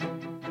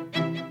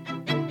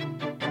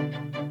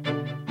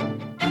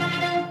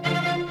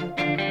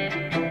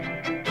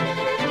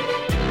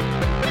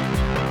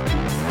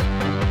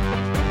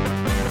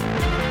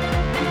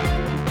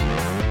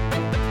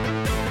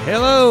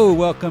Hello,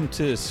 welcome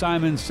to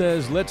Simon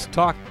Says Let's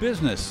Talk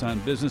Business on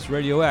Business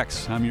Radio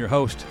X. I'm your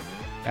host,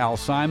 Al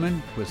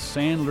Simon, with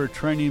Sandler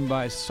Training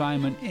by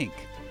Simon, Inc.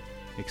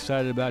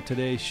 Excited about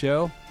today's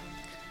show.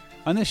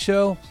 On this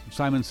show,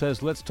 Simon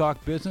Says Let's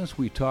Talk Business,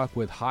 we talk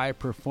with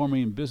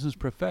high-performing business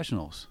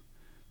professionals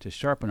to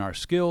sharpen our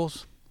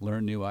skills,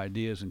 learn new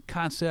ideas and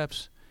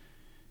concepts,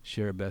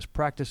 share best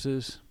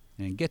practices,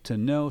 and get to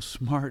know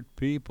smart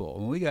people.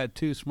 And we got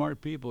two smart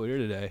people here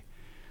today.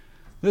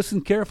 Listen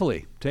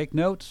carefully, take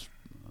notes,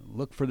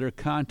 look for their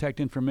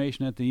contact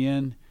information at the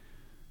end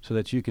so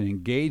that you can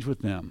engage with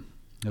them.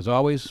 As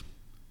always,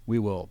 we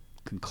will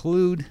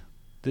conclude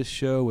this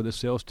show with a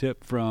sales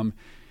tip from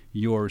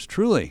yours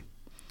truly.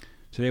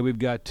 Today we've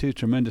got two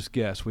tremendous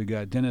guests. We've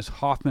got Dennis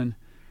Hoffman,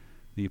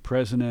 the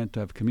president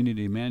of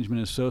Community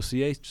Management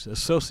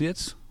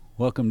Associates.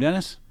 Welcome,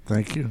 Dennis.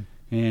 Thank you.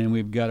 And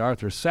we've got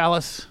Arthur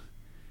Salas,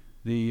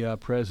 the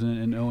president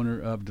and owner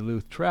of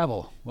Duluth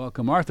Travel.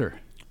 Welcome, Arthur.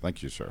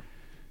 Thank you, sir.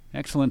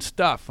 Excellent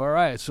stuff. All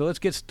right, so let's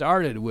get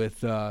started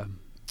with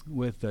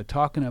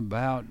talking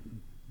about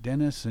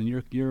Dennis and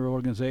your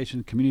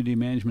organization, Community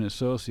Management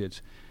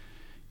Associates.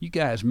 You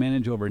guys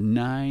manage over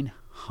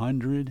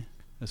 900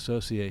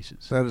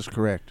 associations. That is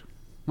correct.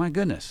 My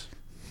goodness.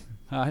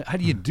 How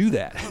do you do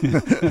that?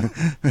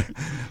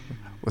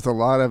 With a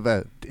lot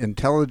of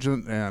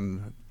intelligent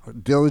and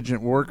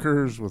diligent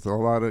workers, with a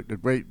lot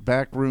of great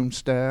backroom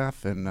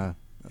staff and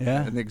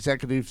an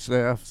executive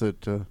staff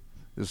that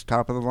is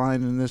top of the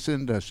line in this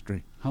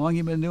industry. How long have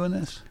you been doing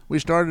this? We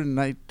started in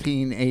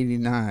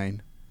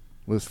 1989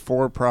 with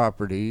 7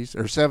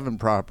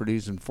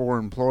 properties and 4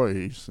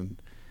 employees,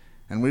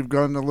 and we've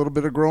done a little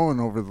bit of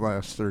growing over the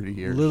last 30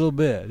 years. A little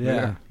bit,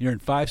 yeah. You're in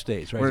 5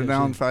 states, right? We're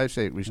now in 5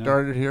 states. We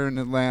started here in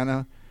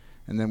Atlanta,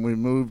 and then we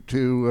moved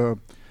to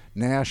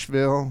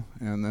Nashville,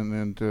 and then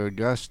into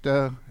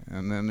Augusta,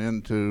 and then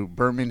into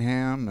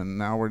Birmingham, and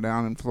now we're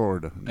down in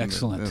Florida.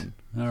 Excellent.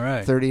 All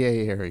right.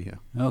 30A area.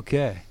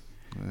 Okay.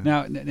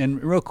 Now,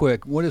 and real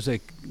quick, what does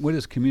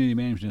Community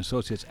Management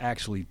Associates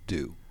actually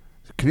do?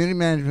 Community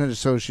Management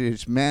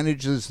Associates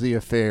manages the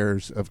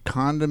affairs of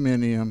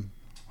condominium,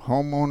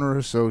 homeowner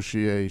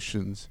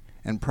associations,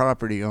 and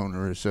property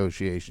owner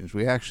associations.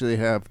 We actually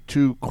have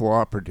 2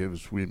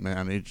 cooperatives we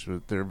manage,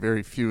 but there are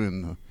very few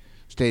in the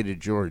state of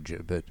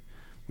Georgia, but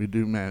we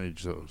do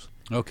manage those.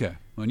 Okay.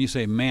 When you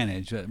say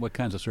manage, what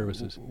kinds of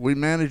services? We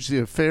manage the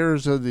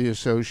affairs of the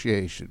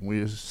association. We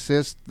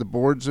assist the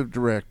boards of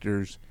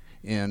directors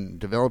in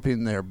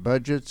developing their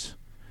budgets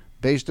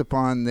based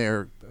upon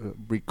their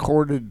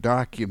recorded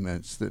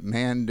documents that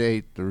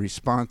mandate the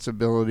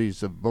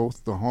responsibilities of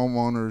both the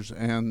homeowners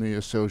and the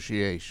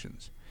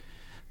associations.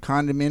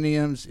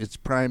 Condominiums, it's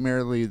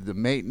primarily the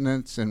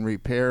maintenance and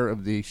repair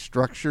of the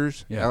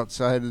structures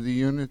outside of the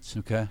units.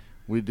 Okay.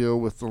 We deal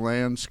with the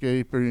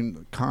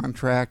landscaping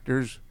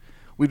contractors.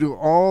 We do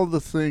all the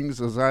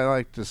things, as I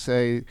like to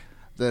say,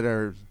 that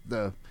are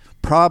the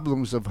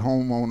problems of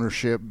home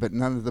ownership, but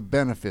none of the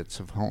benefits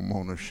of home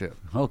ownership.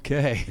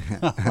 Okay.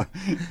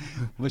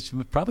 Which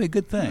is probably a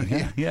good thing.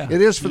 Yeah.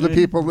 It is for the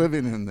people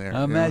living in there.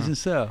 I imagine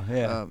so,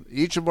 yeah.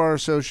 Each of our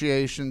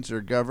associations are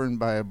governed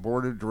by a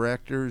board of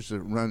directors that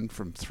run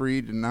from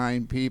 3 to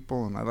 9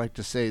 people, and I like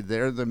to say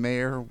they're the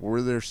mayor,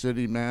 we're their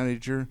city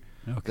manager.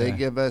 Okay. They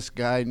give us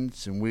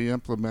guidance, and we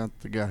implement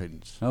the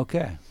guidance.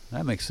 Okay.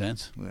 That makes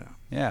sense.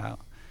 Yeah.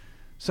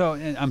 So,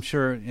 and I'm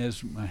sure,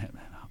 as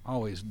I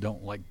always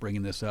don't like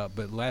bringing this up,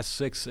 but last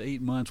 6 to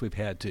 8 months we've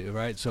had to,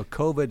 right? So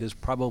COVID has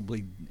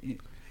probably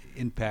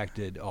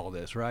impacted all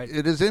this, right?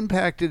 It has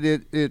impacted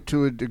it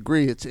to a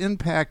degree. It's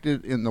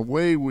impacted in the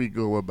way we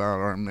go about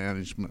our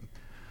management.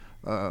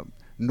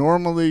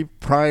 Normally,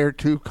 prior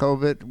to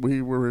COVID,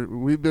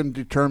 we've been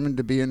determined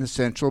to be an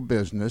essential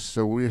business,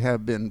 so we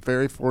have been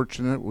very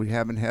fortunate. We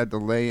haven't had to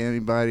lay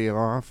anybody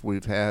off.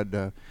 We've had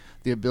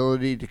the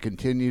ability to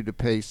continue to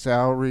pay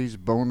salaries,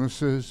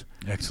 bonuses.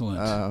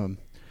 Excellent.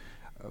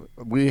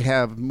 We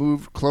have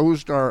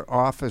closed our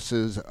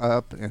offices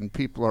up, and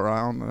people are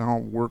out now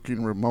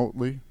working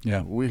remotely.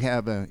 Yeah. We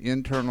have an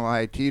internal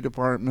IT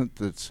department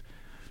that's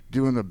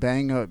doing a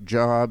bang-up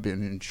job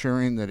in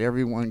ensuring that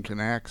everyone can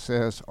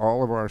access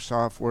all of our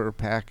software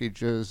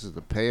packages,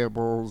 the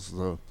payables,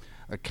 the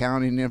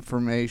accounting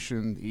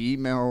information, the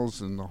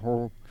emails, and the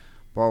whole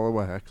ball of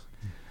wax.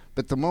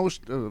 But the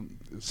most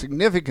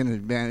significant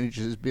advantage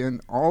has been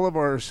all of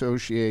our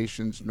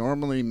associations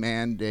normally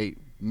mandate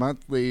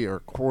monthly or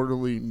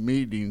quarterly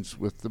meetings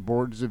with the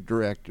boards of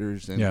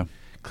directors and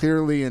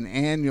clearly an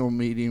annual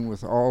meeting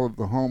with all of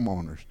the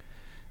homeowners.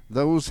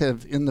 Those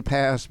have in the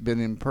past been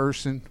in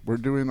person. We're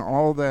doing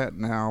all that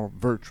now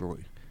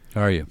virtually.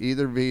 How are you?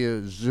 Either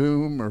via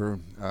Zoom or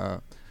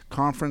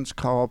conference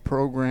call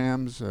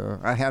programs.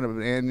 I had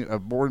a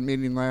board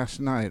meeting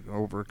last night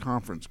over a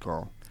conference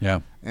call.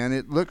 Yeah. And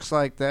it looks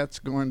like that's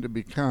going to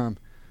become,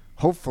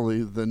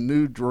 hopefully, the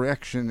new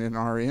direction in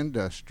our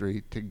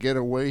industry to get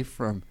away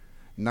from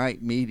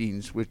night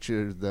meetings, which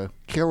are the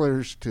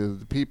killers to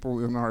the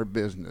people in our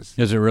business.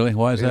 Is it really?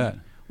 Why is that?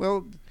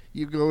 Well,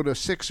 you go to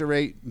 6 or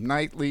 8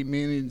 nightly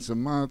meetings a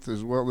month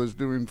as well as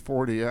doing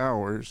 40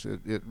 hours,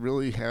 it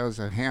really has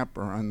a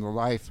hamper on the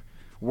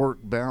life-work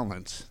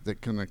balance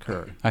that can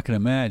occur. I can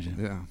imagine.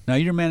 Yeah. Now,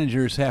 your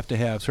managers have to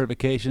have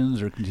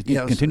certifications or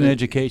Yes, continuing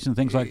education,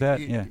 things like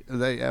that? Yeah.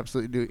 They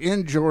absolutely do.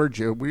 In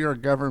Georgia, we are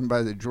governed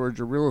by the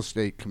Georgia Real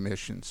Estate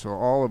Commission, so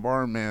all of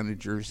our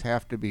managers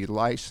have to be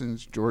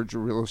licensed Georgia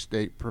real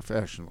estate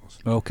professionals.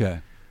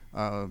 Okay.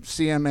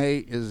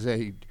 CMA is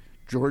a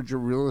Georgia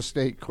real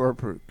estate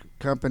corporate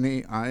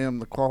company. I am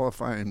the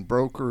qualifying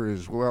broker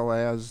as well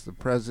as the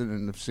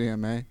president of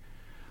CMA.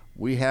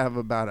 We have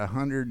about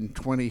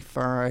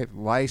 125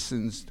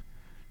 licensed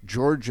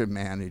Georgia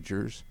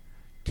managers.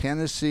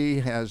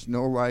 Tennessee has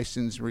no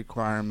license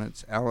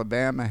requirements.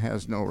 Alabama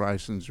has no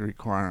license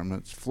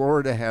requirements.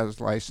 Florida has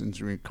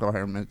license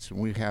requirements, and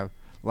we have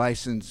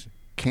licensed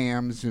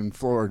CAMs in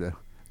Florida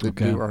that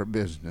do our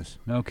business.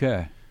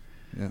 Okay.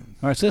 Yeah.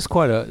 All right, so it's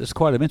quite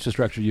an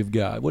infrastructure you've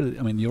got.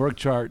 The org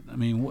chart. I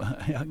mean,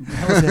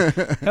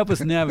 help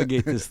us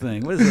navigate this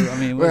thing. What is it? I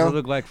mean, what does it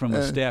look like from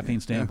a staffing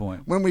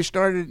standpoint? When we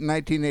started in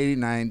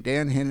 1989,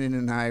 Dan Hennon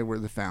and I were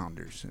the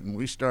founders, and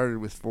we started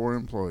with 4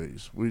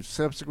 employees. We've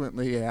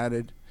subsequently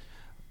added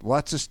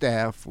lots of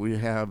staff. We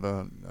have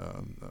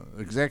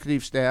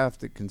executive staff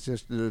that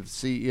consisted of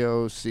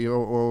CEO,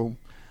 COO,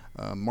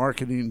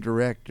 marketing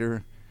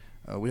director.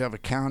 We have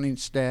accounting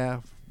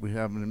staff. We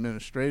have an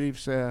administrative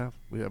staff.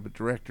 We have a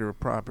director of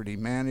property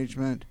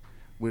management,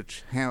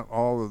 which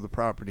all of the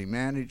property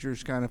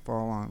managers kind of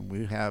fall on.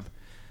 We have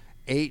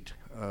 8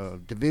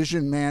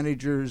 division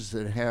managers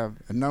that have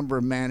a number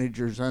of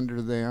managers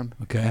under them.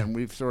 Okay. And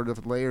we've sort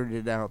of layered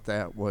it out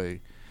that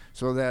way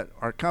so that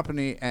our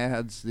company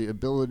adds the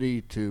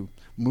ability to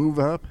move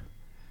up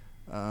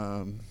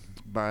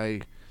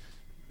by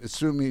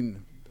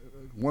assuming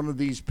one of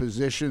these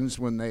positions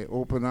when they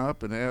open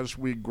up, and as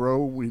we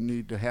grow, we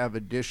need to have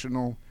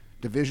additional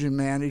division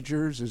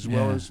managers as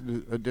well as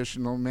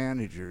additional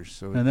managers.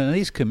 So, and then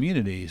these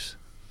communities,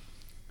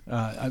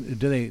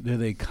 do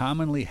they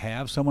commonly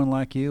have someone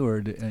like you,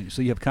 or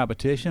so you have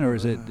competition, or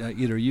is it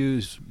either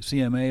use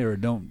CMA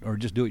or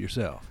just do it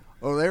yourself?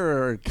 Oh, there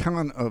are a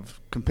ton of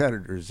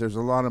competitors. There's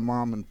a lot of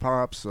mom and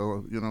pops.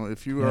 So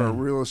if you are a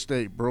real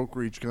estate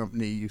brokerage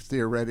company, you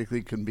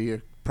theoretically can be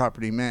a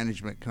property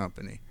management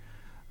company.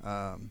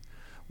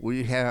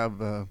 We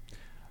have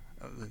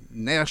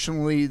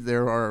nationally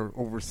there are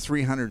over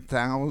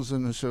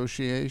 300,000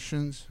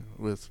 associations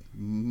with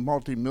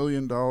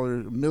millions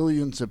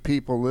of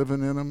people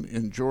living in them.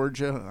 In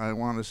Georgia, I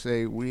want to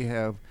say we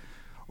have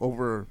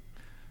over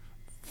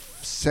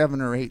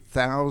 7,000 or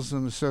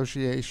 8,000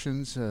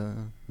 associations.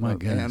 My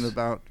goodness. And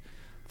about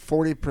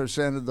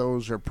 40% of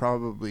those are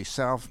probably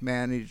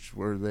self-managed,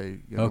 where they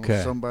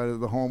somebody,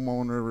 the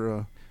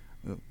homeowner,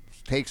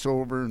 takes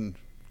over and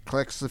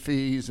collects the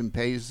fees and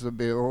pays the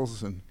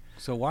bills. And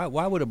so why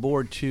would a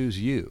board choose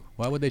you?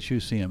 Why would they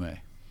choose CMA?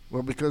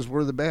 Well, because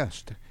we're the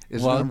best.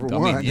 Is number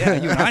one. I mean, yeah,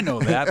 you and I know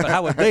that, but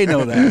how would they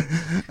know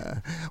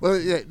that? Well,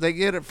 they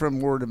get it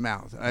from word of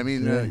mouth. I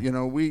mean,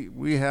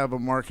 we have a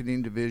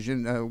marketing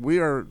division. We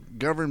are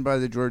governed by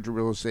the Georgia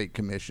Real Estate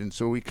Commission,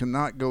 so we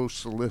cannot go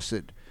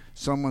solicit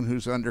someone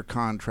who's under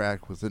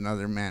contract with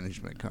another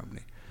management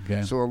company.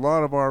 Okay. So a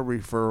lot of our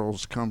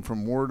referrals come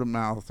from word of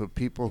mouth of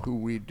people who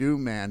we do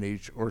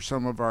manage, or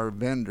some of our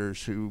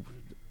vendors who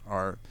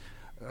are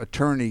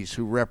attorneys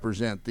who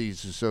represent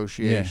these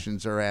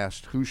associations are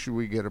asked, who should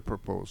we get a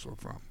proposal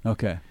from?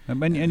 Okay.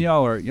 And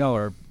y'all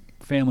are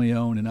family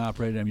owned and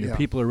operated. I mean, your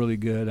people are really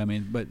good. I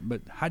mean,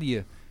 but how do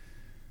you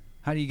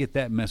get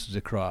that message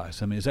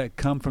across? I mean, does that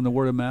come from the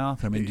word of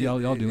mouth? I mean, do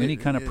y'all do any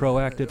kind of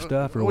proactive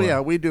stuff? Or what? Yeah,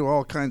 we do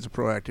all kinds of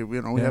proactive.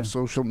 We have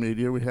social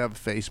media. We have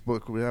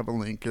Facebook. We have a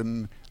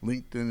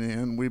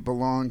LinkedIn. We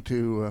belong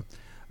to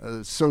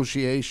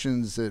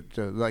associations that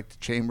like the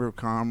Chamber of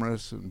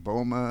Commerce and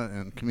BOMA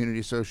and Community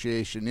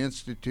Association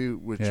Institute,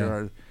 which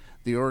are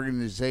the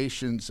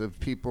organizations of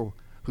people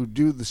who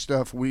do the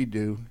stuff we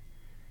do.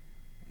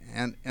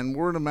 And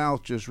word of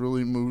mouth just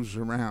really moves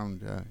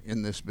around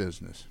in this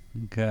business.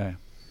 Okay.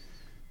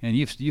 And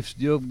you've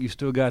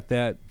still got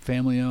that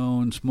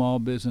family-owned small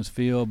business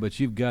feel, but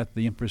you've got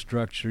the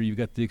infrastructure, you've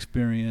got the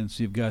experience,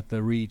 you've got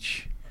the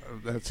reach.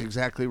 That's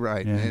exactly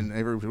right, in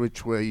every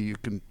which way you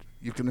can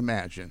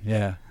imagine.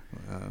 Yeah.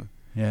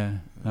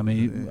 I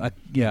mean,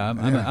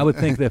 I would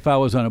think that if I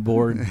was on a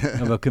board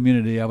of a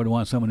community, I would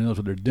want someone who knows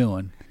what they're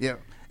doing. Yeah.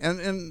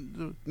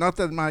 And not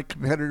that my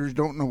competitors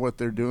don't know what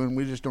they're doing.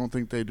 We just don't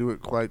think they do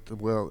it quite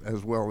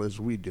as well as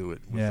we do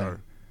it with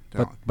our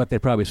talent. But they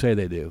probably say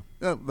they do.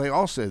 They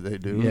all say they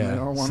do. Yeah. And they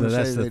all want so to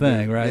that's say the they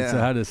thing, do. right? Yeah. So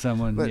how does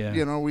someone? But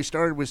we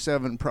started with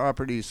 7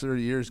 properties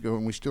 30 years ago,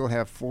 and we still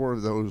have 4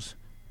 of those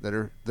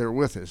they're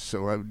with us.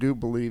 So I do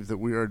believe that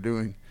we are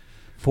doing.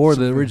 4 of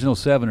the original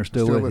 7 are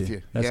still with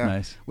you. That's yeah.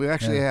 nice. We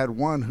actually had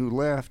one who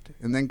left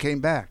and then came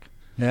back.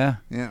 Yeah.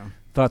 Yeah.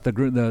 Thought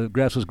the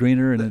grass was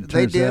greener, and it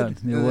turns out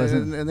it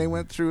wasn't. And they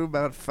went through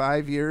about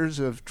 5 years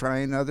of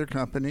trying other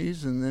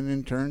companies, and then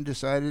in turn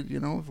decided,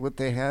 what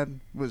they had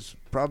was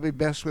probably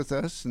best with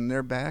us, and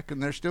they're back,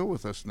 and they're still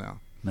with us now.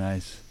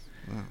 Nice.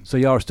 So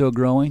y'all are still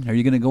growing? Are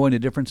you going to go into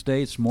different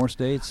states, more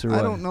states? Or I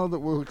what? don't know that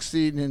we'll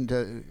exceed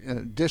into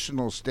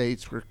additional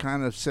states. We're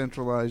kind of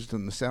centralized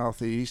in the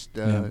southeast.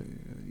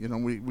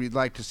 We'd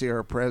like to see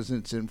our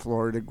presence in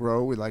Florida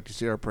grow. We'd like to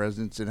see our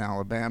presence in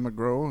Alabama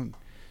grow, and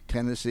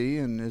Tennessee,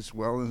 and as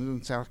well as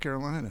in South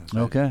Carolina.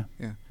 Okay.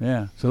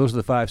 Yeah. So those are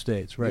the 5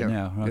 states right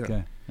now.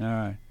 Okay. All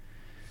right.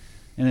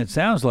 And it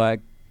sounds like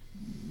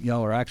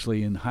y'all are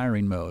actually in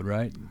hiring mode,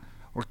 right?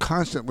 We're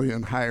constantly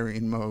in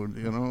hiring mode,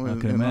 I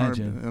can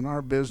imagine. In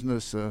our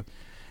business,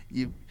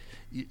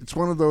 it's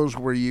one of those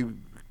where you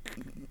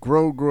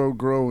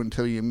grow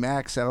until you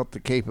max out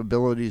the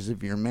capabilities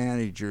of your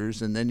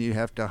managers, and then you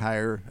have to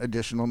hire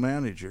additional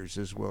managers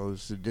as well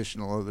as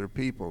additional other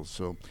people.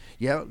 So,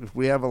 if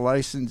we have a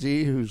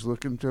licensee who's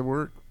looking to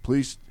work,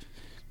 please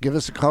give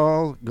us a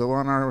call. Go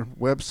on our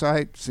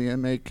website,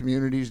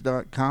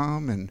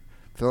 cmacommunities.com, and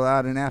fill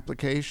out an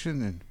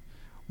application, and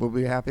we'll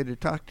be happy to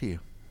talk to you.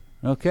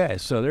 Okay,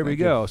 so there we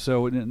go.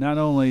 So not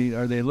only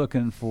are they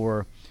looking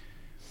for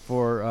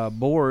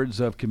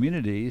boards of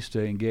communities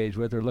to engage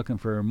with, they're looking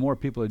for more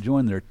people to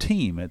join their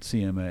team at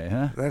CMA,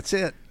 huh? That's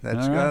it.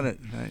 That's got it.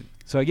 Right.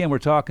 So again, we're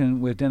talking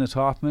with Dennis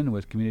Hoffman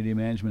with Community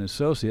Management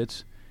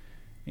Associates,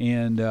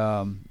 and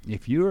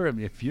if you're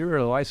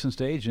a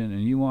licensed agent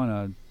and you want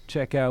to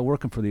check out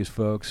working for these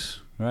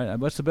folks, right?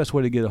 What's the best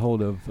way to get a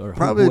hold of? Or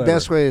probably whoever? The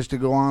best way is to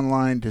go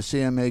online to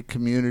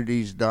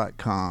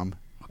cmacommunities.com.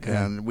 Okay.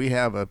 And we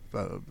have a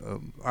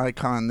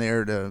icon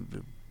there to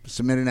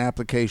submit an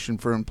application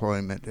for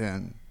employment,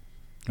 and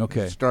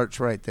it starts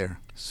right there.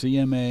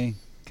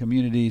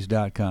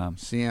 cmacommunities.com.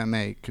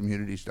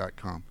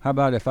 cmacommunities.com. How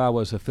about if I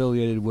was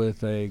affiliated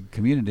with a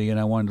community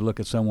and I wanted to look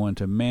at someone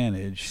to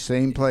manage?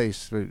 Same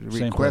place.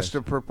 Request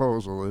a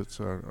proposal. It's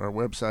our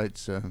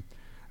website's.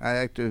 I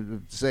like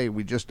to say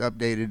we just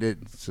updated it.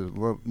 It's a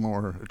little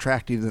more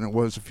attractive than it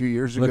was a few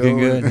years ago. Looking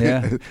good,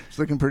 yeah. It's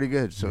looking pretty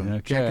good, so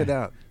check it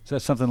out. So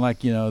that's something like,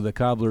 the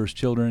cobbler's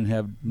children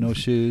have no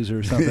shoes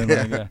or something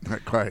like that.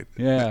 Not quite.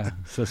 Yeah,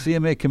 so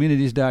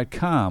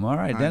cmacommunities.com. All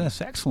right, Dennis,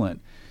 excellent.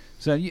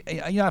 So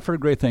I've heard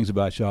great things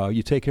about y'all.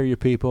 You take care of your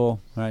people.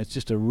 Right? It's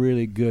just a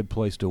really good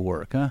place to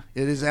work, huh?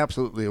 It is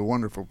absolutely a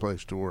wonderful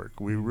place to work.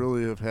 We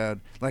really have had,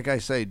 like I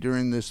say,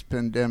 during this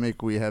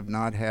pandemic, we have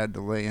not had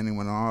to lay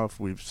anyone off.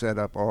 We've set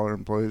up all our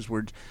employees.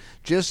 We're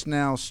just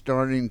now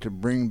starting to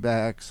bring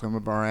back some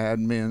of our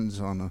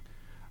admins on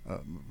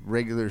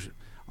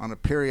a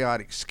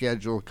periodic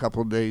schedule, a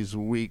couple days a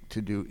week,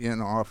 to do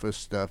in-office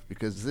stuff,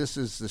 because this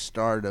is the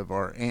start of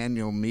our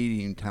annual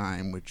meeting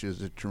time, which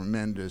is a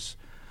tremendous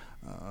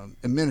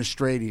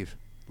administrative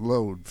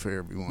load for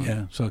everyone.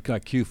 Yeah, so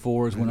like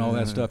Q4 is when all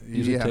that stuff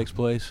usually takes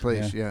place?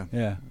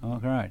 Yeah. All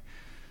right.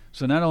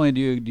 So not only do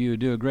you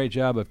do a great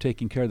job of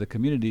taking care of the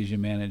communities you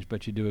manage,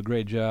 but you do a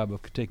great job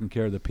of taking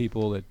care of the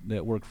people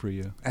that work for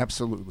you.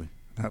 Absolutely.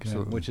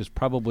 Absolutely. Which is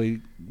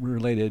probably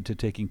related to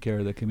taking care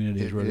of the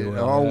communities really well.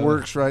 It all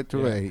works right the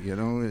way,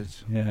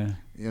 It's, yeah.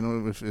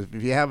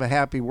 If you have a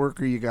happy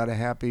worker, you got a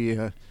happy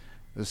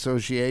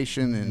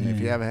association, and if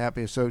you have a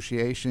happy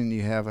association,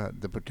 you have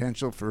the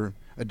potential for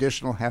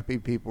additional happy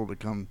people to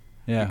become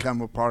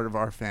a part of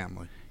our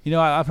family.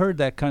 I've heard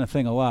that kind of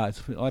thing a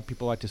lot. A lot of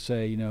people like to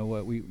say,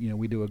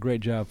 we do a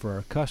great job for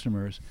our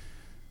customers,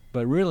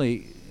 but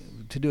really,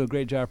 to do a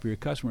great job for your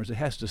customers, it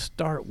has to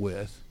start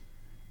with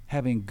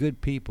having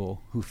good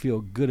people who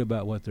feel good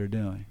about what they're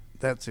doing.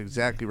 That's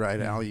exactly right,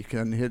 Al. You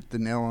couldn't hit the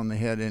nail on the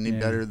head any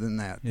better than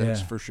that.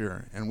 That's for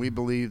sure. And we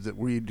believe that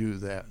we do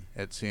that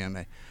at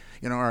CMA.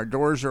 Our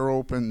doors are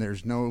open.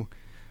 There's no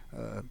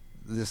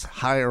this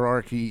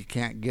hierarchy you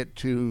can't get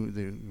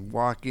to.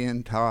 Walk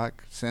in,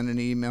 talk, send an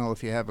email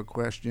if you have a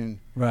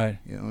question. Right.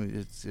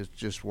 It's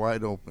just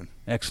wide open.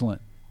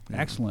 Excellent.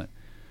 Excellent.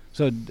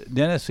 So,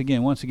 Dennis,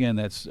 once again,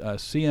 that's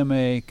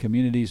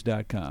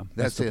cmacommunities.com.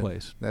 That's the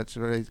place. That's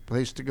the right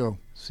place to go.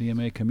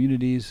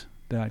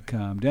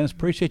 cmacommunities.com. Dennis,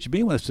 appreciate you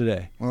being with us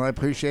today. Well, I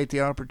appreciate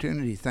the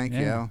opportunity. Thank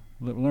you, Al.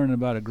 Learning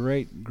about a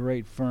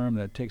great firm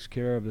that takes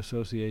care of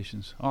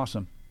associations.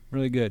 Awesome.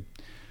 Really good.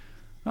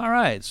 All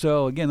right.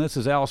 So, again, this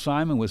is Al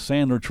Simon with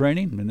Sandler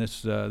Training, and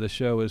this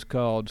show is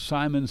called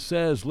Simon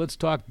Says Let's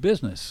Talk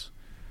Business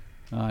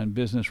on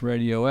Business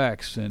Radio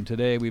X. And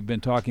today we've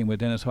been talking with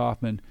Dennis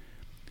Hoffman,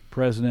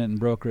 President and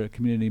Broker at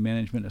Community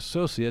Management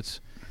Associates.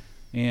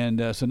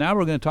 And so now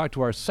we're going to talk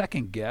to our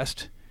second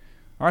guest,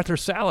 Arthur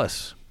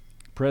Salas,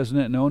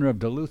 President and owner of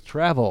Duluth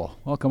Travel.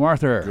 Welcome,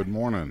 Arthur. Good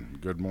morning.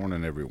 Good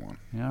morning, everyone.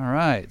 All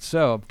right.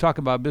 So talk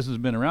about business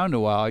has been around a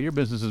while. Your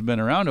business has been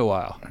around a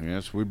while.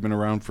 Yes, we've been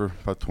around for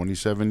about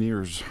 27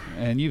 years.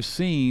 And you've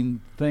seen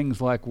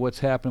things like what's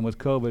happened with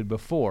COVID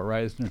before,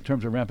 right, in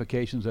terms of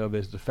ramifications of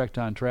its effect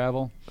on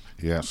travel?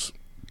 Yes.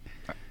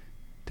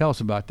 Tell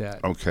us about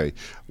that. Okay.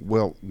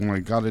 Well, when I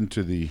got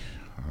into the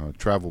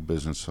travel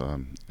business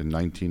in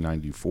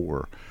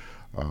 1994,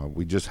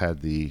 we just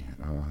had the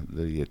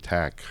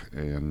attack,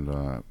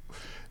 and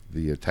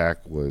the attack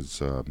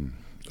was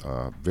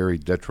very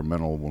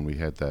detrimental when we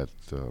had that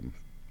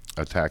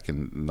attack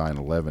in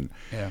 9/11,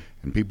 Yeah.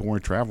 and people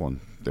weren't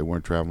traveling. They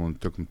weren't traveling.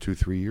 It took them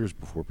 2-3 years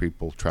before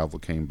travel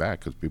came back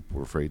because people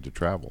were afraid to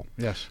travel.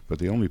 Yes. But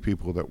the only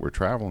people that were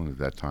traveling at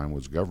that time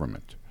was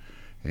government.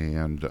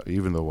 And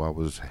even though I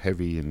was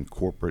heavy in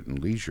corporate and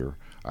leisure,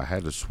 I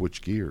had to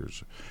switch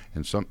gears.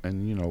 And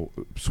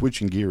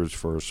switching gears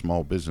for a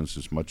small business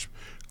is much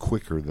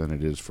quicker than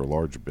it is for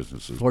larger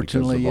businesses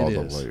Fortunately, because of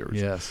all it the is.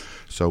 layers. Yes.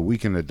 So we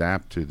can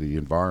adapt to the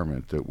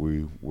environment that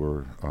we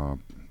were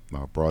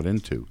brought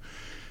into.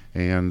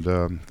 And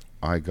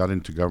I got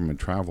into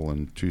government travel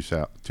in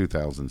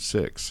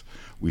 2006.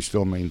 We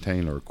still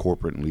maintain our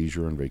corporate and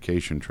leisure and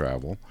vacation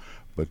travel,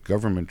 but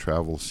government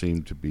travel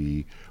seemed to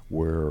be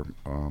where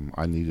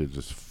I needed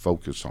to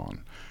focus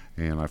on.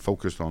 And I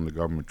focused on the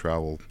government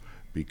travel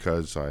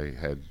because I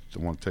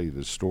want to tell you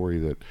this story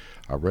that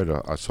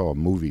I saw a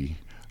movie,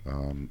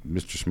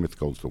 Mr. Smith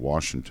Goes to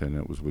Washington.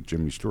 It was with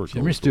Jimmy Stewart.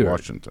 Jimmy Goes Stewart. to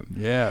Washington.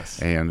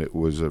 Yes. And it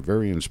was a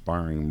very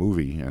inspiring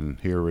movie, and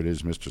here it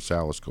is, Mr.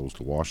 Salas Goes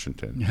to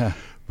Washington. Yeah.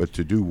 But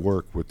to do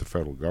work with the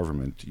federal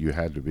government, you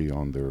had to be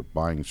on their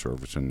buying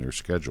service and their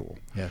schedule.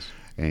 Yes.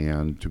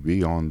 And to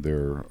be on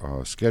their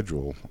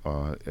schedule,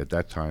 at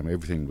that time,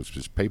 everything was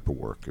just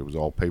paperwork. It was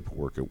all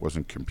paperwork. It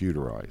wasn't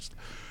computerized.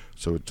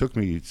 So it took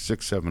me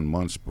 6-7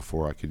 months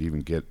before I could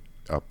even get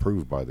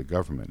approved by the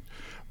government.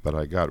 But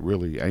I got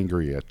really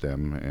angry at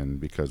them, and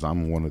because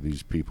I'm one of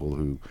these people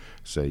who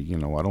say,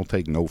 I don't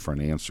take no for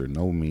an answer.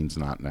 No means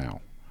not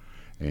now.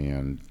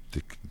 And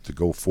to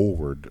go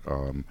forward,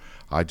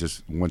 I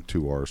just went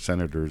to our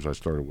senators. I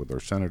started with our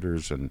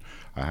senators, and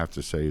I have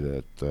to say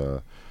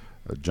that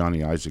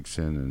Johnny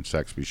Isaacson and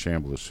Saxby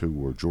Chambliss, who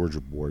were Georgia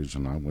boys,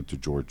 and I went to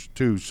Georgia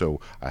too, so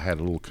I had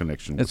a little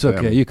connection with them. It's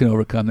okay. You can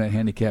overcome that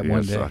handicap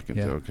one day. Yes, I can.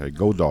 Okay,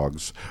 go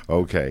Dogs.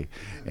 Okay,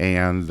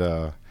 and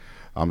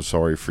I'm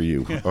sorry for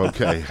you.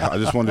 Okay, I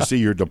just want to see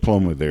your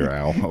diploma there,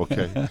 Al.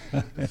 Okay,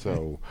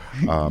 so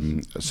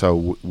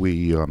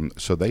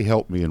they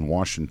helped me in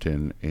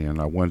Washington, and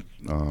I went.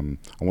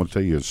 I want to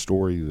tell you a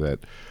story that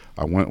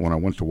when I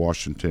went to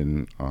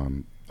Washington.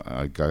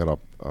 I got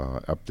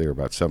up there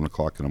about 7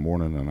 o'clock in the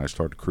morning, and I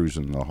started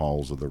cruising in the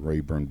halls of the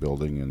Rayburn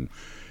Building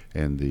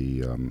and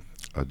the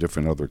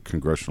different other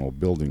congressional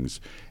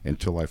buildings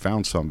until I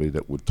found somebody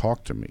that would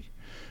talk to me,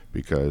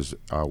 because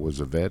I was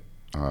a vet.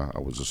 I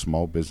was a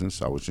small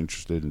business. I was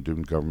interested in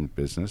doing government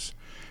business,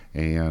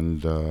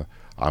 and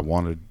I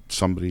wanted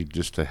somebody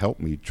just to help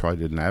me try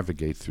to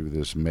navigate through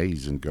this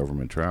maze in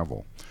government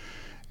travel.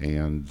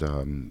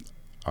 And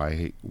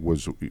I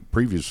was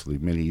previously,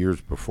 many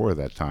years before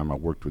that time, I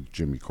worked with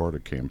Jimmy Carter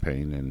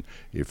campaign, and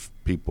if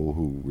people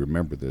who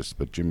remember this,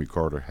 but Jimmy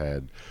Carter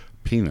had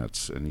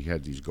peanuts, and he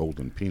had these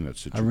golden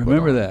peanuts that I you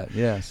remember put on. that,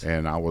 yes.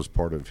 And I was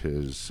part of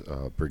his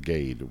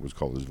brigade. It was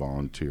called his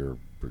volunteer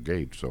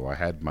brigade. So I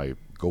had my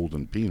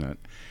golden peanut,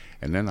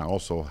 and then I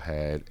also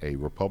had a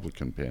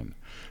Republican pin.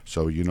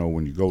 So,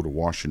 when you go to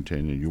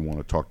Washington and you want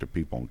to talk to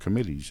people on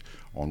committees,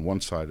 on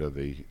one side of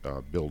the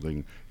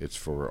building, it's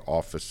for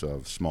Office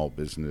of Small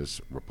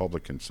Business,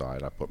 Republican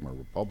side. I put my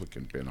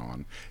Republican pin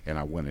on, and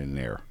I went in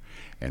there.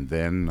 And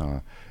then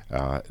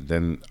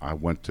I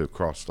went to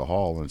across the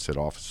hall and said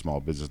Office of Small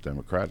Business,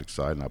 Democratic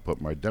side, and I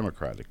put my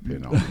Democratic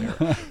pin on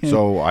there.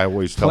 So I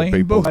always tell Playing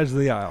people. both sides of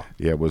the aisle.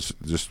 Yeah, it was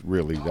just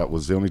really, that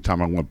was the only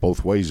time I went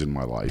both ways in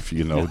my life,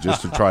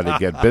 just to try to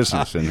get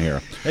business in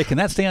here. Hey, can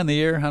that stay on the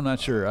air? I'm not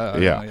sure.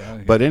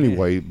 But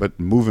anyway, but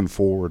moving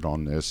forward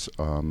on this,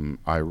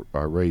 I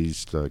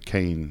raised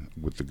Cain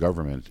with the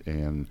government,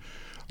 and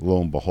lo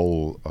and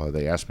behold,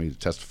 they asked me to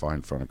testify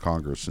in front of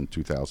Congress in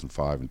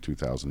 2005 and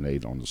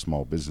 2008 on the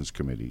small business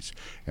committees.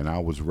 And I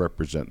was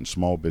representing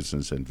small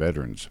business and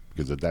veterans,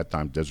 because at that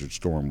time Desert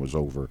Storm was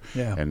over,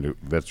 and the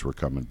vets were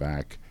coming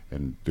back,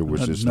 and there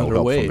was just no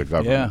help from the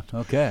government. Yeah,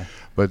 okay.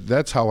 But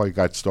that's how I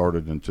got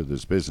started into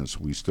this business.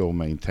 We still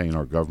maintain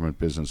our government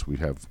business. We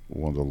have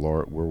one of the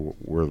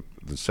we're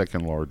the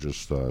second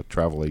largest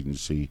travel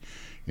agency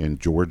in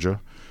Georgia.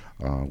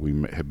 We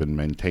have been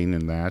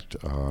maintaining that.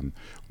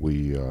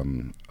 We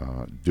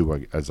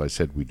do, as I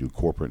said, we do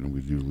corporate and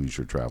we do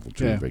leisure travel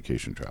too,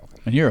 vacation travel.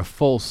 And you're a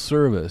full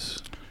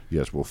service.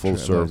 Yes, we're full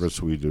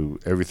service. We do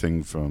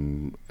everything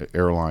from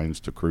airlines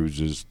to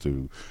cruises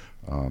to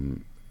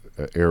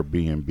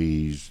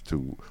Airbnbs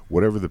to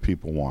whatever the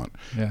people want.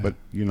 Yeah. But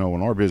in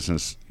our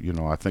business,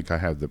 I think I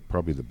have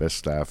probably the best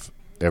staff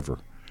ever,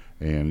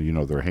 and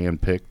they're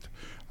handpicked.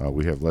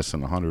 We have less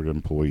than 100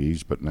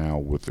 employees, but now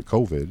with the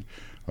COVID,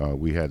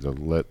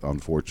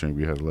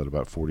 unfortunately, we had to let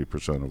about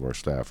 40% of our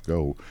staff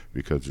go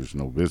because there's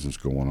no business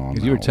going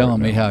on. You were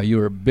telling me how you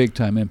were big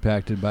time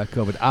impacted by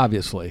COVID,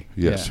 obviously.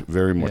 Yes,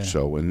 very much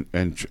so.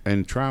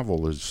 And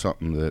travel is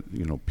something that,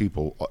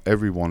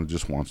 everyone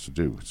just wants to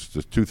do. It's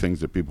the two things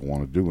that people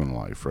want to do in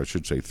life, or I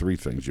should say three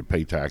things. You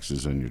pay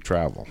taxes and you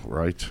travel,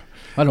 right?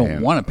 I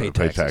don't want to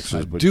pay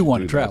taxes. I do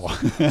want to travel.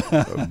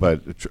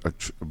 but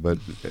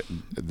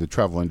the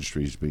travel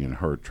industry is being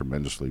hurt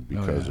tremendously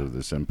because of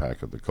this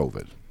impact of the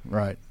COVID.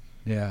 Right.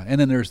 Yeah.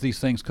 And then there's these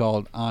things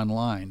called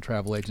online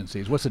travel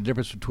agencies. What's the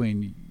difference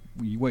between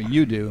what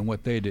you do and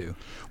what they do.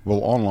 Well,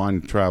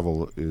 online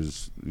travel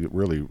is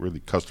really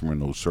customer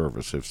no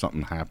service. If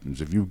something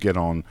happens, if you get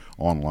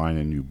online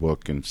and you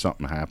book and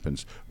something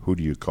happens, who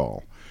do you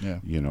call? Yeah.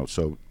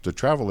 So the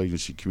travel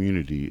agency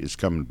community is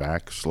coming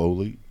back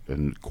slowly,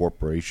 and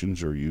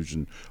corporations are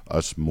using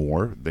us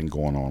more than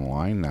going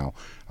online now.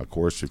 Of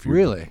course, if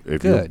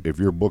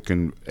you're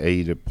booking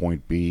A to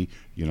point B,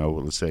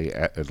 let's say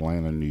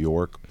Atlanta, New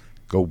York,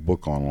 go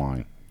book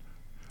online.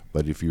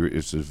 But if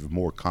it's a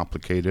more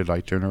complicated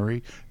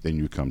itinerary, then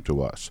you come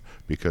to us,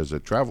 because a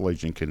travel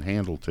agent can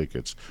handle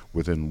tickets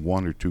within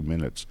 1 or 2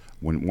 minutes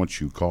once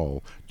you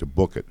call to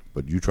book it.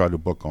 But you try to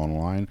book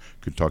online,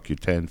 could talk you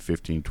 10,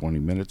 15, 20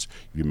 minutes.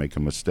 If you make a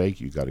mistake,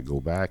 you got to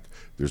go back.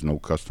 There's no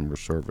customer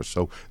service.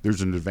 So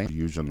there's an advantage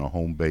using a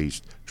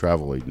home-based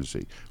travel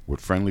agency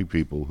with friendly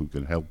people who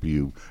can help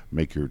you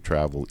make your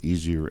travel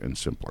easier and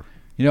simpler.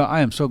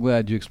 I am so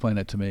glad you explained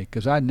that to me,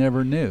 because I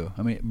never knew.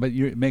 But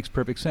it makes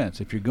perfect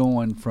sense. If you're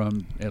going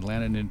from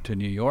Atlanta to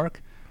New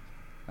York,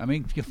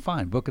 you're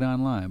fine, book it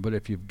online. But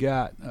if you've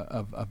got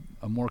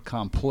a more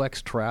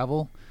complex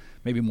travel,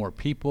 maybe more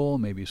people,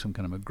 maybe some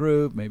kind of a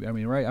group,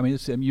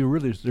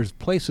 there's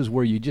places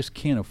where you just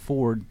can't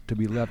afford to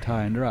be left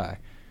high and dry,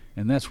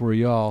 and that's where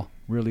y'all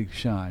really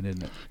shine,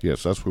 isn't it?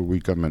 Yes, that's where we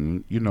come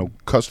in.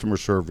 Customer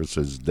service,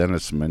 as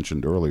Dennis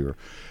mentioned earlier,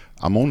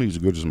 I'm only as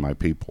good as my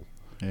people.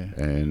 Yeah.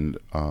 And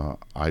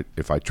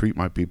if I treat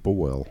my people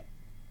well,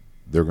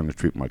 they're going to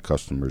treat my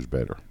customers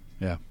better.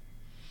 Yeah.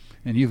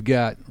 And you've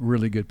got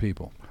really good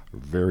people.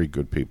 Very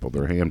good people.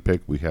 They're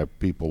handpicked. We have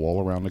people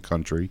all around the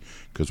country,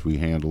 because we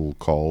handle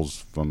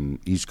calls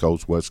from East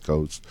Coast, West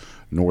Coast,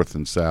 North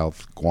and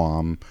South,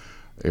 Guam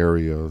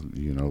area,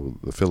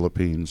 the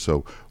Philippines.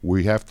 So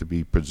we have to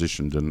be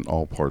positioned in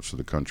all parts of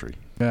the country.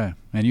 Yeah,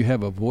 and you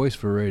have a voice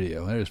for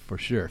radio. That is for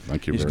sure.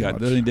 Thank you very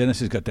much.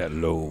 Dennis has got that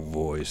low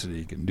voice that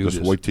he can do.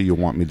 Just wait till you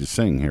want me to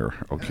sing here.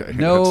 Okay.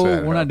 No,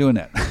 we're not doing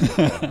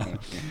that.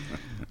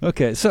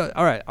 Okay, so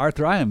all right,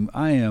 Arthur, I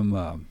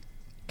am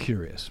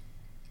curious,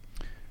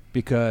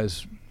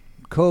 because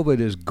COVID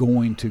is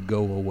going to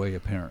go away.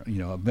 Apparently,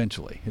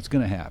 eventually it's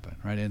going to happen,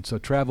 right? And so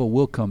travel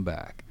will come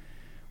back.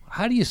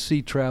 How do you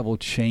see travel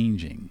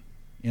changing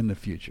in the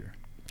future?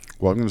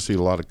 Well, I'm going to see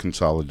a lot of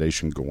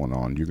consolidation going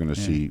on. You're going to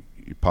see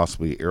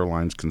possibly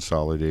airlines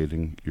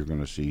consolidating. You're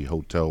going to see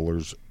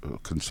hotelers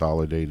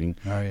consolidating.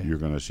 Oh, yeah. You're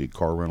going to see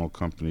car rental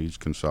companies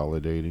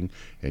consolidating.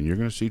 And you're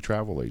going to see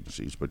travel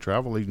agencies. But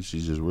travel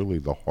agencies is really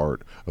the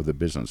heart of the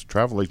business.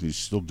 Travel agencies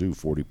still do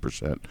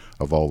 40%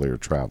 of all their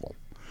travel.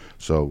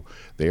 So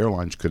the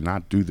airlines could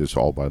not do this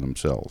all by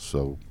themselves.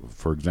 So,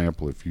 for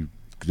example, if you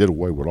did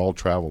away with all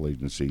travel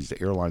agencies, the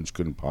airlines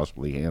couldn't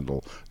possibly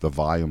handle the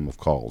volume of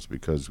calls,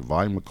 because the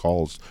volume of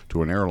calls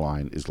to an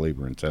airline is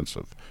labor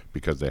intensive,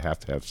 because they have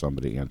to have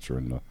somebody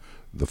answering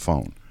the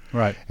phone.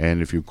 Right.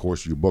 And if you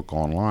book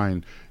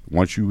online,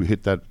 once you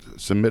hit that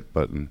submit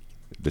button,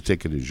 the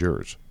ticket is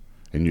yours,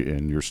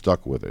 and you're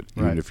stuck with it,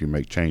 even if you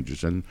make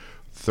changes. And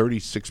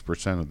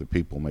 36% of the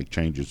people make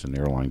changes in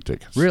airline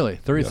tickets. Really?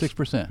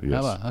 36%? Yes. How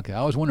about? Okay.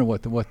 I was wondering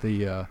what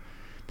the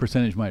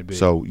percentage might be.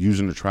 So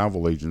using a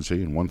travel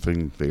agency, and one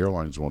thing the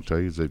airlines won't tell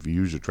you is that if you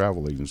use a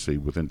travel agency,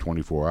 within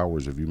 24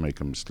 hours, if you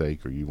make a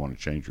mistake or you want to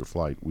change your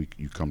flight,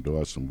 you come to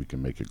us and we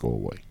can make it go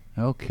away.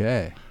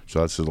 Okay. So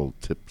that's little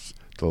tips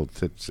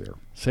there.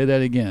 Say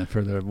that again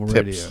for the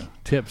radio.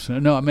 Tips.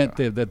 No, I meant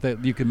that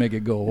you can make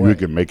it go away. You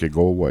can make it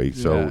go away.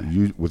 So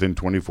within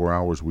 24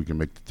 hours, we can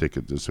make the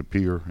ticket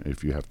disappear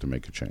if you have to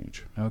make a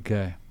change.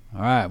 Okay.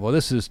 All right. Well,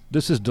 this is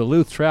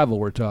Duluth Travel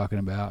we're talking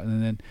about,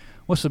 and then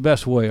what's the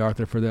best way,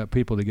 Arthur, for that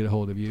people to get a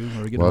hold of you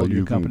or get a hold of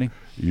your company?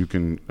 You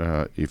can,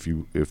 if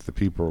the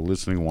people are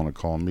listening want to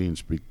call me and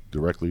speak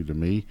directly to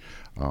me,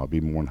 I'll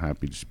be more than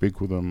happy to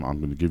speak with them. I'm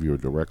going to give you a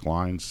direct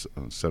line,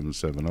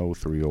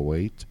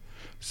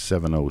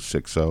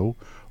 770-308-7060,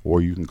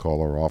 or you can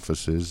call our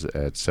offices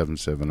at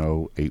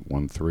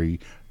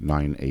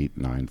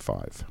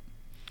 770-813-9895.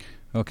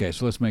 Okay,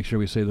 so let's make sure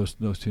we say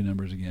those two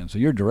numbers again. So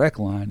your direct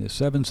line is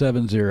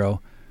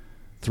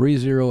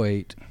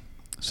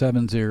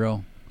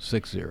 770-308-7060.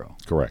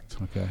 Correct.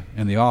 Okay.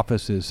 And the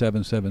office is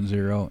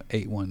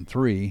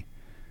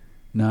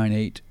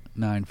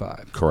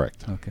 770-813-9895.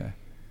 Correct. Okay.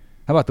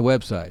 How about the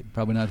website?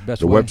 Probably not the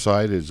best way. The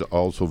website is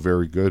also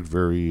very good,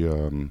 very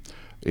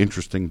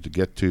interesting to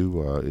get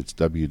to. It's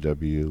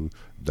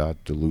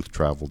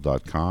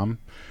www.duluthtravel.com.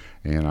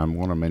 And I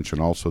want to mention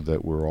also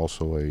that we're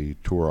also a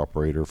tour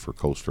operator for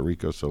Costa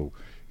Rica. So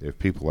if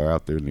people are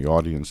out there in the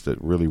audience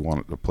that really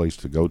want a place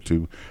to go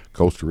to,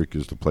 Costa Rica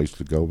is the place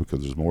to go,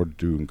 because there's more to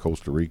do in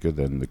Costa Rica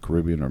than the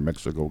Caribbean or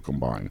Mexico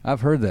combined.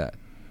 I've heard that.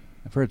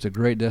 I've heard it's a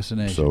great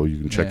destination. So you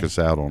can check us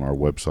out on our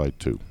website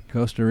too.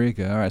 Costa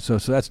Rica. All right. So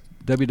that's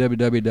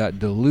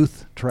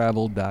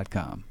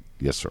www.duluthtravel.com.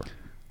 Yes, sir.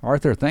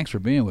 Arthur, thanks for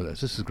being with us.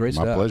 This is great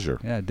stuff. My pleasure.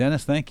 Yeah,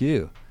 Dennis, thank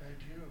you.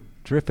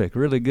 Terrific,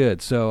 really good.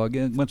 So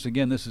once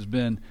again, this has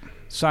been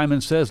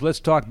Simon Says Let's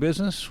Talk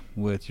Business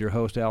with your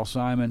host Al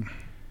Simon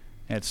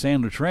at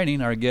Sandler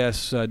Training. Our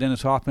guests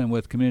Dennis Hoffman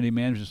with Community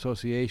Managers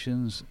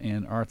Associations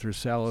and Arthur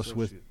Salos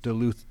with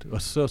Duluth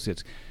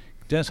Associates.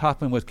 Dennis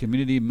Hoffman with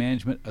Community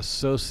Management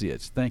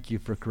Associates. Thank you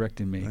for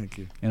correcting me. Thank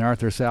you. And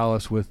Arthur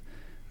Salas with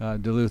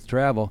Duluth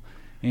Travel.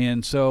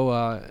 And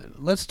so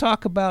let's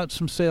talk about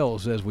some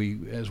sales as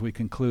we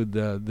conclude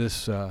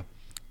this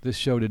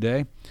show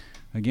today.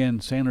 Again,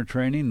 Sandler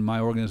Training, my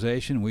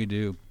organization, we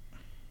do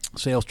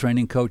sales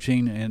training,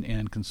 coaching,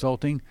 and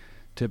consulting.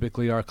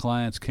 Typically, our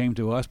clients came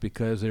to us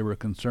because they were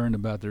concerned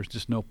about there's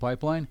just no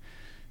pipeline,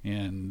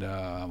 and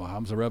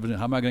how's the revenue?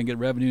 How am I going to get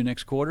revenue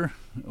next quarter?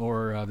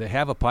 Or they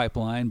have a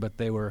pipeline, but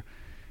they were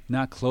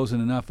not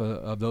closing enough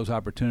of those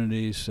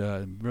opportunities.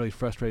 Really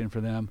frustrating for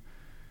them.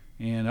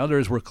 And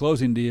others were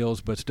closing deals,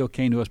 but still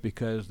came to us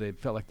because they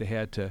felt like they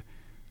had to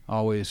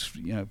always,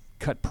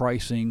 cut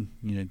pricing,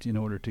 in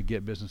order to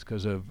get business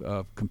because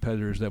of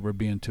competitors that were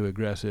being too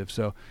aggressive.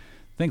 So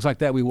things like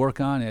that we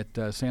work on at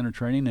Sandler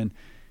Training,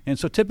 and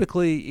so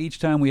typically each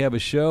time we have a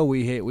show,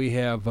 we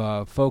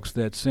have folks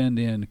that send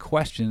in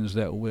questions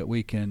that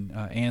we can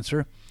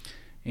answer.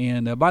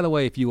 And by the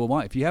way, if you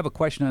have a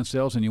question on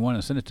sales and you want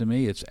to send it to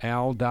me, it's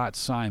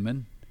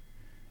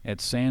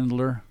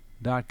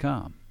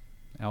al.simon@sandler.com.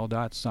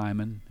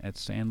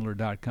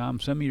 al.simon@sandler.com.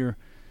 Send me your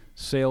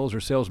sales or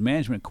sales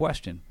management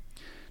question.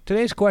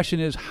 Today's question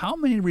is, how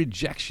many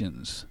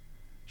rejections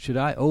should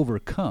I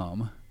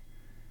overcome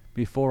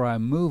before I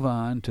move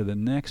on to the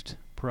next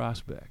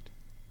prospect?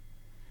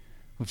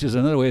 Which is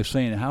another way of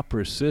saying, how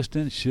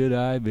persistent should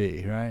I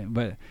be, right?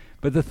 But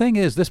the thing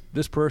is,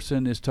 this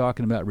person is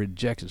talking about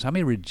rejections. How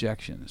many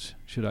rejections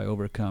should I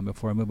overcome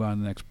before I move on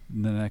to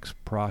the next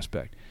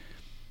prospect?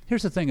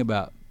 Here's the thing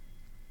about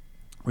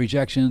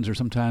rejections, or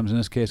sometimes in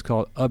this case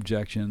called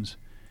objections.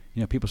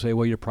 People say,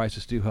 well, your price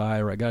is too high,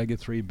 or I got to get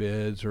 3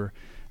 bids, or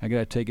I got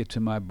to take it to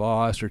my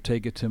boss, or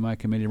take it to my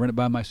committee, run it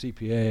by my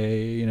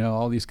CPA,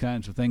 all these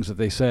kinds of things that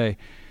they say.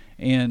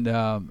 And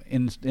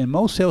in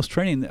most sales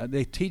training,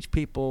 they teach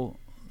people,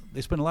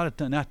 they spend a lot of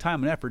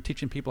time and effort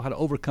teaching people how to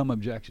overcome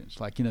objections.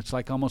 Like, it's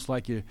like almost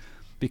like you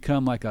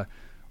become like a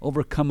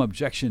overcome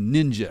objection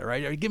ninja,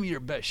 right? Or give me your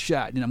best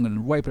shot, and I'm going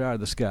to wipe it out of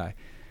the sky.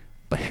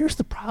 But here's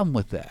the problem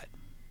with that.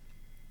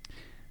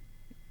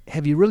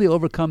 Have you really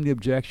overcome the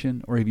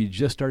objection, or have you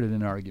just started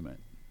an argument?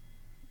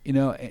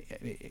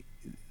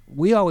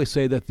 We always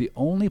say that the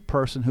only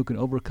person who can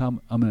overcome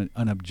an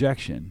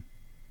objection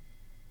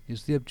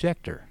is the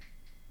objector.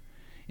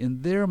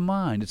 In their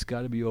mind, it's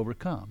got to be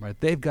overcome, right?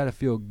 They've got to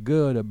feel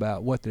good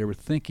about what they were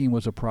thinking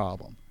was a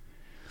problem.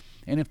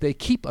 And if they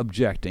keep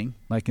objecting,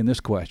 like in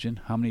this question,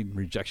 how many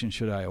rejections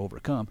should I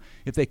overcome?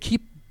 If they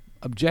keep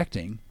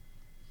objecting,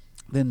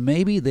 then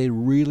maybe they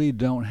really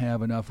don't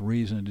have enough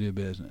reason to do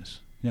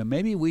business.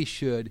 Maybe we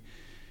should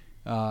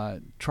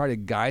try to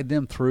guide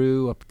them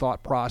through a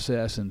thought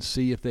process and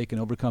see if they can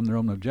overcome their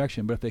own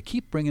objection. But if they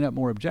keep bringing up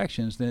more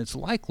objections, then it's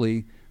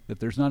likely that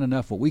there's not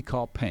enough what we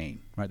call pain,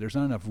 right? There's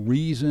not enough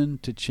reason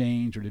to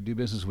change or to do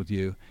business with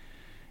you,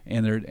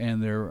 and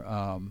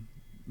they're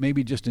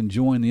maybe just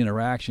enjoying the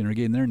interaction or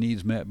getting their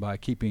needs met by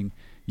keeping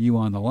you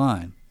on the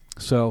line.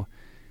 So,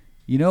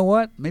 you know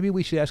what? Maybe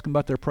we should ask them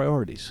about their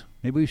priorities.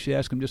 Maybe we should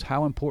ask them just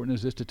how important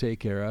is this to take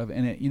care of,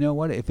 and you know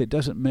what? If it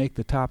doesn't make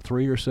the top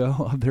 3 or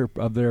so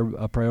of their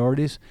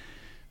priorities,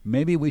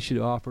 maybe we should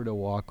offer to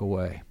walk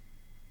away.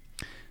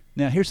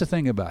 Now, here's the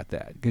thing about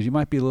that, because you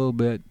might be a little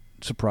bit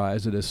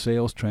surprised that a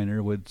sales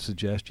trainer would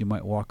suggest you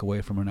might walk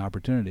away from an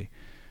opportunity,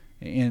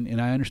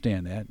 and I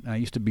understand that. I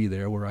used to be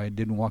there where I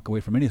didn't walk away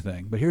from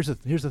anything. But here's the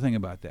thing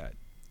about that: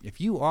 if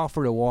you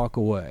offer to walk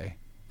away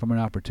from an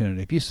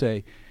opportunity, if you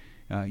say,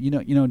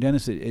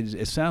 Dennis,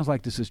 it sounds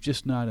like this is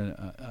just not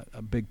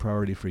a big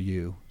priority for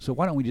you, so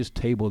why don't we just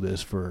table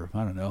this for,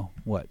 I don't know,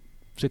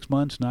 6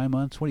 months, 9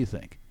 months? What do you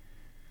think?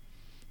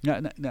 No,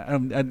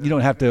 you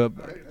don't have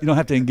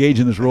to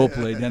engage in this role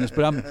play, Dennis.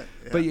 But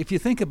if you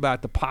think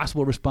about the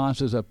possible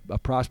responses a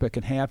prospect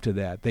can have to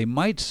that, they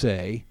might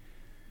say,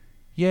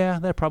 "Yeah,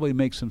 that probably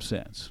makes some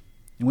sense."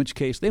 In which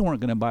case, they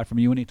weren't going to buy from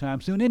you anytime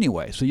soon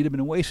anyway. So you'd have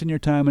been wasting your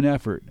time and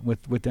effort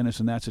with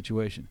Dennis in that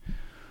situation.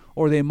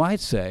 Or they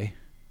might say,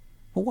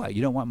 "Well, what?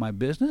 You don't want my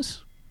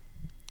business?"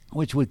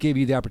 Which would give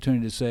you the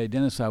opportunity to say,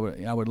 "Dennis, I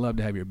would love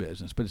to have your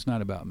business, but it's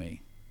not about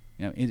me.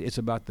 It's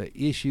about the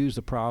issues,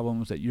 the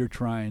problems that you're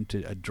trying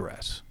to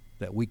address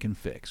that we can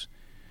fix.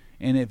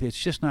 And if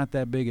it's just not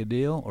that big a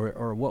deal,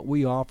 or what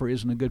we offer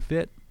isn't a good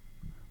fit,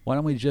 why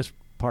don't we just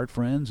part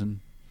friends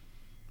and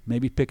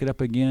maybe pick it up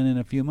again in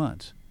a few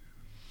months?"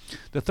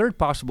 The third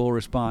possible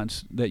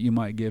response that you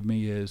might give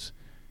me is,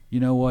 "You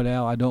know what,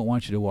 Al, I don't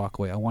want you to walk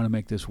away. I want to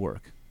make this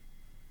work.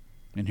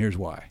 And here's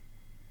why."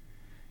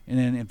 And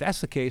then if that's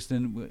the case,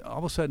 then all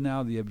of a sudden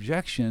now the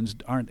objections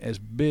aren't as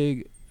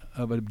big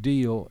of a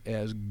deal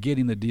as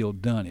getting the deal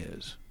done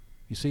is.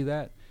 You see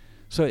that?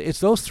 So it's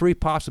those 3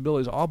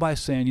 possibilities, all by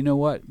saying, you know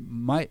what,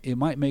 it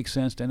might make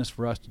sense, Dennis,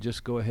 for us to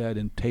just go ahead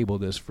and table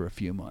this for a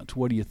few months.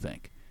 What do you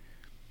think?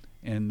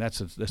 And that's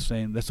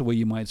the way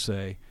you might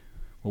say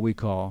what we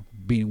call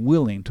being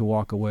willing to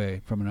walk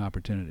away from an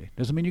opportunity.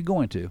 Doesn't mean you're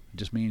going to. It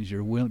just means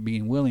you're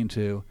being willing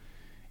to,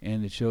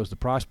 and it shows the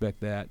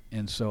prospect that.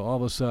 And so all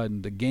of a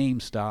sudden the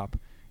games stop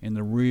and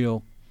the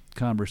real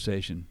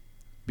conversation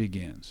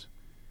begins.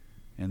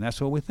 And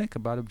that's what we think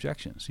about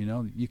objections. You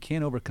know, you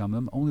can't overcome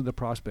them. Only the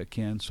prospect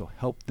can, so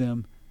help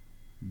them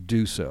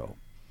do so.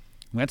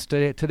 That's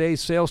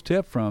today's sales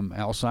tip from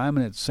Al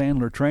Simon at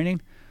Sandler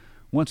Training.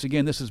 Once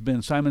again, this has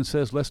been Simon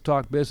Says Let's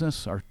Talk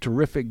Business. Our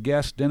terrific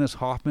guest, Dennis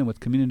Hoffman with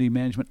Community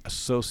Management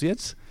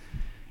Associates,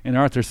 and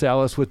Arthur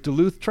Salas with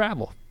Duluth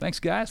Travel. Thanks,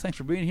 guys. Thanks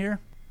for being here.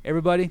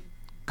 Everybody,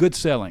 good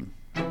selling.